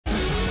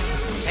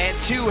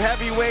two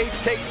heavyweights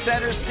take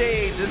center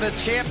stage in the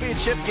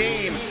championship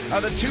game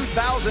of the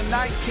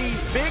 2019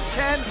 Big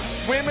Ten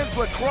Women's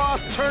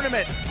Lacrosse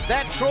Tournament.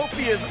 That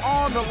trophy is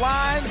on the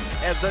line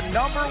as the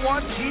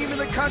 #1 team in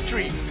the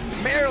country.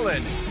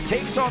 Maryland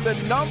takes on the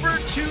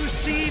 #2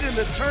 seed in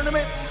the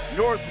tournament,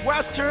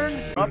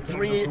 Northwestern. Up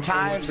 3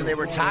 times and they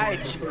were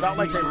tied. She felt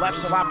like they left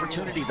some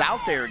opportunities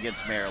out there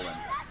against Maryland.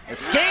 And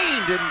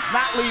Skane did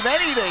not leave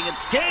anything, and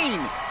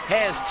Skane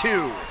has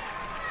 2.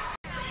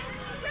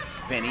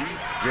 Spinning,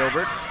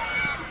 Gilbert,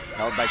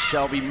 held by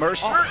Shelby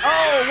Mercer.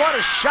 Oh, what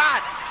a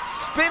shot!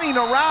 Spinning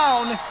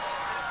around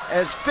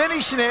as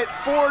finishing it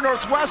for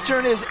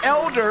Northwestern is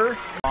Elder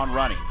on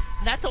running.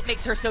 That's what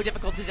makes her so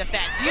difficult to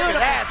defend. Beautiful.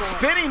 Look at that,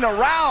 spinning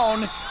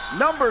around,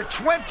 number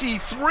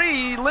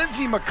 23,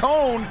 Lindsay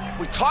McCone.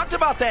 We talked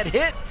about that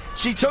hit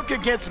she took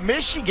against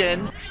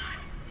Michigan.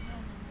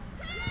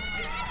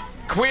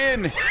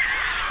 Quinn,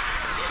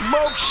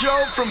 smoke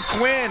show from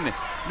Quinn.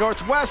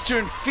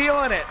 Northwestern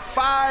feeling it,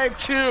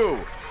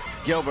 5-2.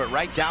 Gilbert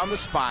right down the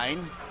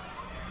spine.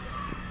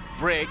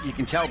 Brigg, you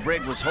can tell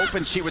Brigg was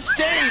hoping she would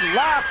stay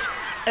left,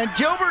 and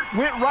Gilbert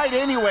went right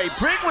anyway.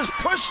 Brigg was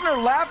pushing her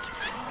left.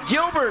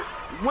 Gilbert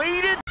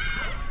waited.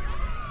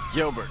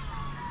 Gilbert,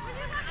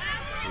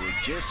 who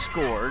just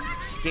scored.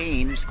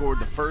 Skane scored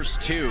the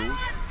first 2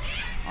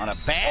 on a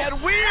bad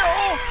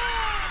wheel.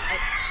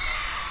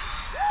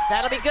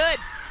 That'll be good.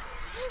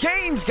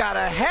 Skane's got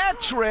a hat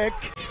trick.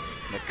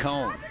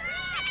 McCone.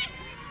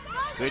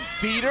 Good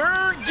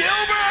feeder,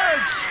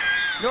 Gilbert!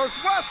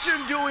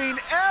 Northwestern doing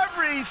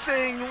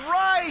everything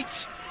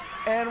right.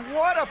 And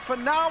what a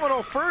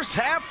phenomenal first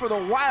half for the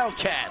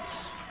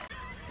Wildcats.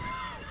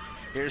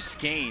 Here's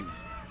Skane.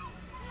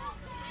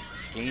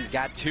 Skane's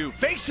got 2.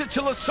 Fakes it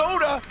to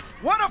Lasota.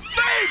 What a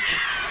fake!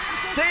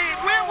 They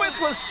went with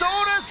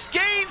Lasota.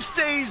 Skane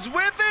stays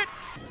with it.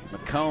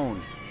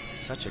 McCone,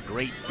 such a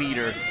great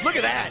feeder. Look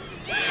at that.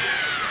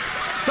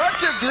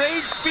 Such a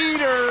great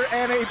feeder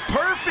and a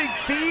perfect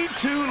feed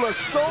to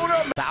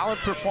Lasota. Solid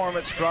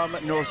performance from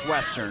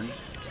Northwestern.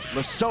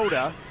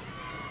 Lasota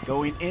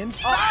going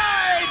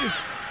inside.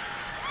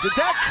 Did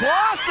that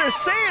cross? They're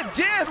saying it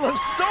did.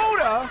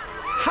 Lasota,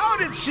 how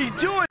did she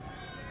do it?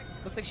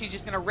 Looks like she's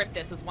just gonna rip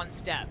this with one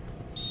step.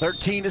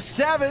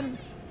 13-7.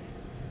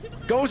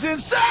 Goes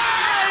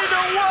inside.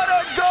 What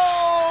a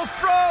goal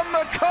from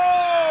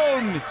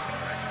McCone.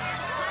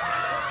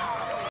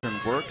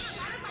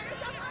 Works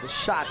the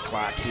shot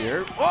clock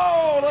here.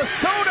 Oh,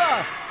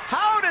 Lasota!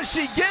 How does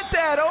she get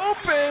that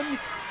open?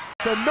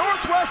 The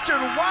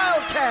Northwestern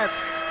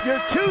Wildcats, your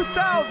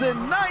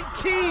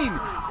 2019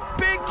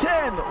 Big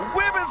Ten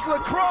Women's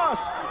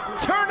Lacrosse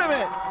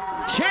Tournament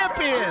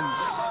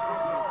champions.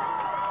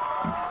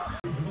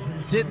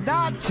 Did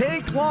not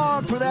take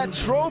long for that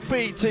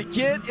trophy to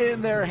get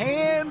in their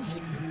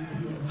hands.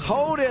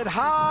 Hold it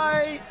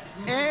high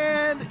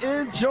and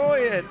enjoy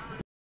it.